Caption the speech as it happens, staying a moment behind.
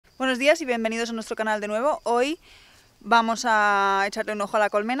Buenos días y bienvenidos a nuestro canal de nuevo. Hoy vamos a echarle un ojo a la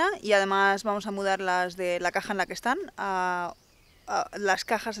colmena y además vamos a mudarlas de la caja en la que están a las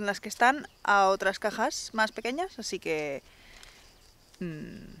cajas en las que están a otras cajas más pequeñas, así que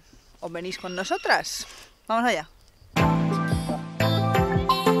os venís con nosotras. Vamos allá.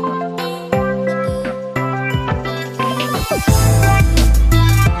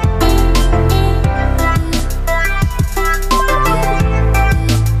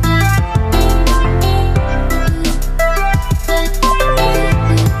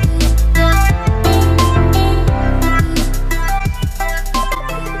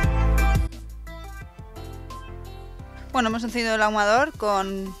 Bueno, hemos encendido el ahumador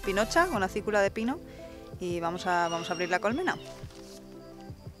con pinocha, con acícula de pino, y vamos a abrir la colmena.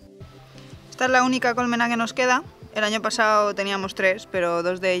 Esta es la única colmena que nos queda. El año pasado teníamos 3, pero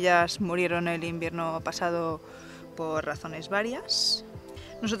 2 de ellas murieron el invierno pasado por razones varias.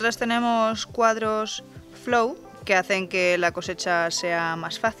 Nosotras tenemos cuadros FLOW que hacen que la cosecha sea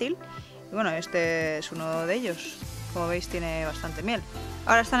más fácil. Y bueno, este es uno de ellos. Como veis, tiene bastante miel.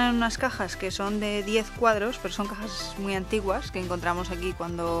 Ahora están en unas cajas que son de 10 cuadros, pero son cajas muy antiguas que encontramos aquí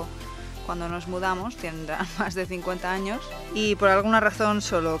cuando nos mudamos, tendrán más de 50 años, y por alguna razón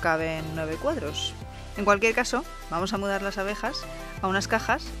solo caben 9 cuadros. En cualquier caso, vamos a mudar las abejas a unas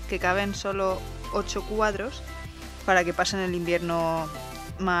cajas que caben solo 8 cuadros para que pasen el invierno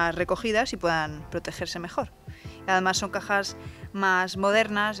más recogidas y puedan protegerse mejor. Además son cajas más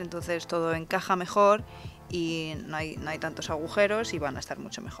modernas, entonces todo encaja mejor y no hay tantos agujeros y van a estar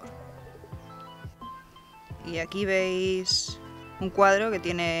mucho mejor. Y aquí veis un cuadro que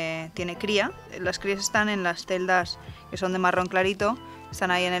tiene cría. Las crías están en las celdas que son de marrón clarito,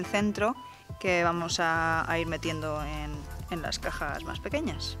 están ahí en el centro, que vamos a ir metiendo en las cajas más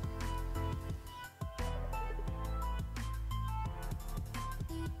pequeñas.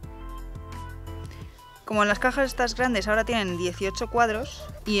 Como en las cajas estas grandes ahora tienen 18 cuadros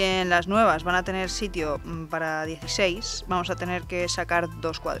y en las nuevas van a tener sitio para 16, vamos a tener que sacar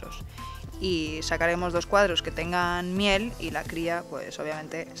 2 cuadros. Y sacaremos 2 cuadros que tengan miel y la cría pues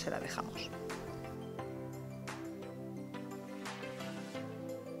obviamente se la dejamos.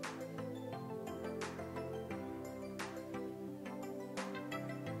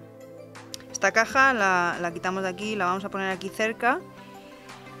 Esta caja la quitamos de aquí, la vamos a poner aquí cerca,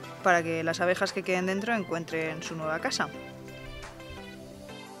 para que las abejas que queden dentro encuentren su nueva casa.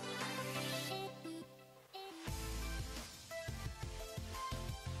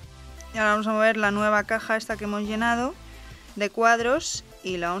 Y ahora vamos a mover la nueva caja esta que hemos llenado de cuadros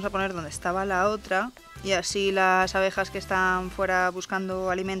y la vamos a poner donde estaba la otra, y así las abejas que están fuera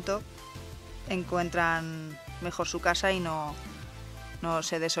buscando alimento encuentran mejor su casa y no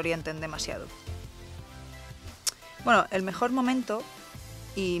se desorienten demasiado. Bueno, el mejor momento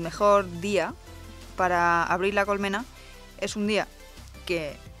y mejor día para abrir la colmena es un día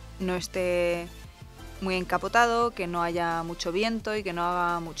que no esté muy encapotado, que no haya mucho viento y que no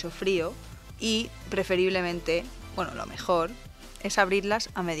haga mucho frío, y preferiblemente, bueno, lo mejor es abrirlas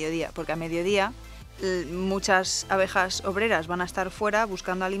a mediodía, porque a mediodía muchas abejas obreras van a estar fuera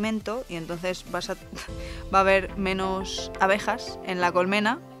buscando alimento y entonces va a haber menos abejas en la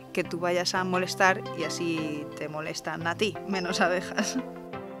colmena que tú vayas a molestar, y así te molestan a ti menos abejas.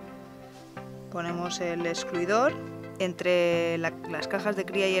 Ponemos el excluidor entre las cajas de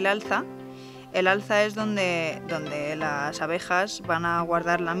cría y el alza. El alza es donde las abejas van a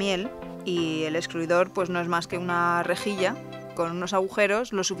guardar la miel, y el excluidor pues no es más que una rejilla con unos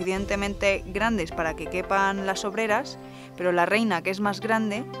agujeros lo suficientemente grandes para que quepan las obreras, pero la reina, que es más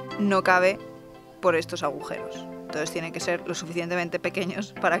grande, no cabe por estos agujeros. Entonces tienen que ser lo suficientemente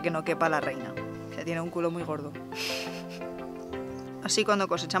pequeños para que no quepa la reina, que tiene un culo muy gordo. Así cuando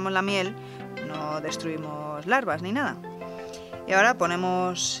cosechamos la miel no destruimos larvas ni nada. Y ahora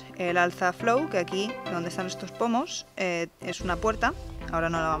ponemos el alza FLOW, que aquí donde están estos pomos es una puerta. Ahora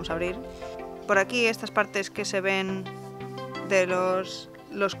no la vamos a abrir. Por aquí, estas partes que se ven de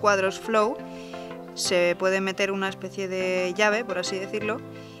los cuadros FLOW, se puede meter una especie de llave, por así decirlo,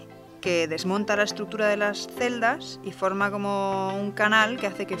 que desmonta la estructura de las celdas y forma como un canal que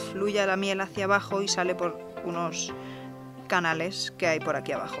hace que fluya la miel hacia abajo y sale por unos canales que hay por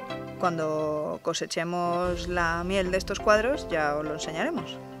aquí abajo. Cuando cosechemos la miel de estos cuadros ya os lo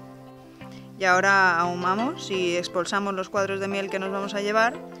enseñaremos. Y ahora ahumamos y expulsamos los cuadros de miel que nos vamos a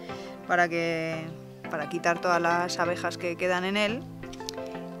llevar para quitar todas las abejas que quedan en él,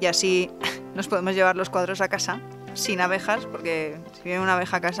 y así nos podemos llevar los cuadros a casa sin abejas, porque si viene una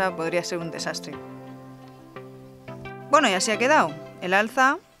abeja a casa podría ser un desastre. Bueno, y así ha quedado el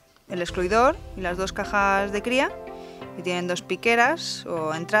alza, el excluidor y las 2 cajas de cría. y tienen dos piqueras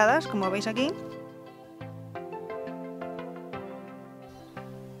o entradas, como veis aquí.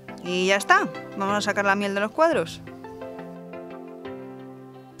 Y ya está, vamos a sacar la miel de los cuadros.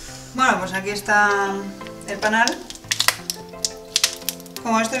 Bueno, pues aquí está el panal.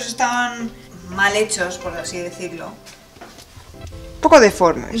 Como estos estaban mal hechos, por así decirlo, Un poco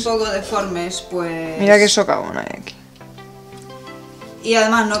deformes. un poco deformes, pues... Mira qué socavón hay aquí. Y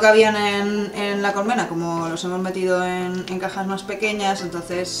además no cabían en la colmena, como los hemos metido en cajas más pequeñas,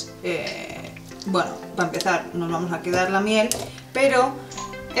 entonces, bueno, para empezar nos vamos a quedar la miel, pero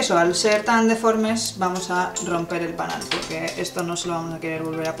eso, al ser tan deformes vamos a romper el panal, porque esto no se lo vamos a querer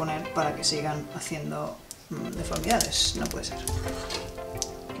volver a poner para que sigan haciendo deformidades, no puede ser.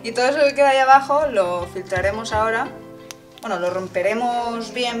 Y todo eso que queda ahí abajo lo filtraremos ahora, bueno, lo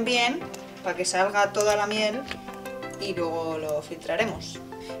romperemos bien para que salga toda la miel y luego lo filtraremos.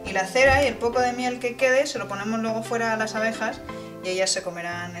 Y la cera y el poco de miel que quede se lo ponemos luego fuera a las abejas y ellas se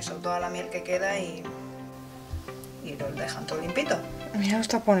comerán eso, toda la miel que queda y lo dejan todo limpito. Mira los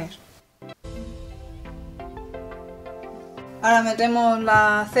tapones. Ahora metemos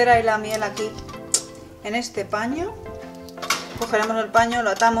la cera y la miel aquí en este paño. Cogeremos el paño,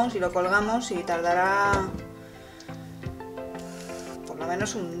 lo atamos y lo colgamos y tardará por lo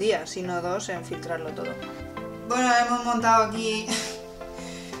menos un día, si no dos, en filtrarlo todo. Bueno, hemos montado aquí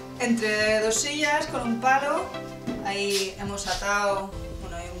entre dos sillas con un palo. Ahí hemos atado,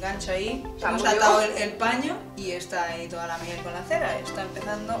 bueno, hay un gancho ahí. Hemos atado el paño y está ahí toda la miel con la cera. Está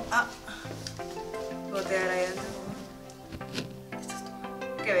empezando a gotear ahí dentro. Esto es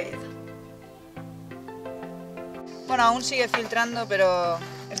todo. Qué belleza. Bueno, aún sigue filtrando, pero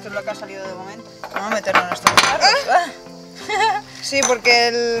esto es lo que ha salido de momento. Vamos a meterlo en estos jarros. Sí,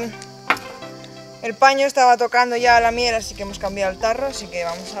 porque el paño estaba tocando ya la miel, así que hemos cambiado el tarro, así que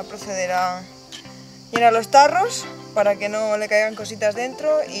vamos a proceder a llenar los tarros para que no le caigan cositas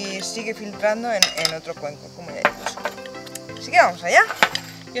dentro y sigue filtrando en otro cuenco, como ya he dicho. Así que vamos allá.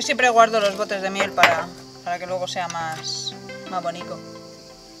 Yo siempre guardo los botes de miel para que luego sea más bonito.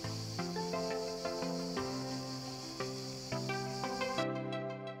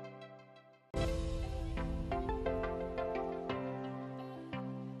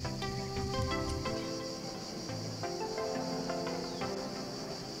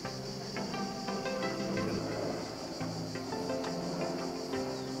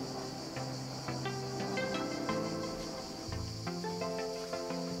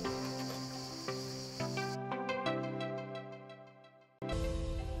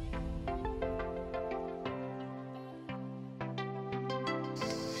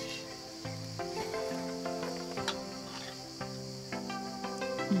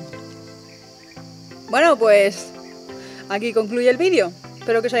 Bueno, pues aquí concluye el vídeo.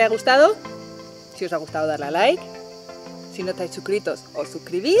 Espero que os haya gustado. Si os ha gustado, darle a like. Si no estáis suscritos, os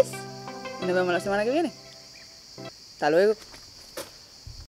suscribís. Y nos vemos la semana que viene. Hasta luego.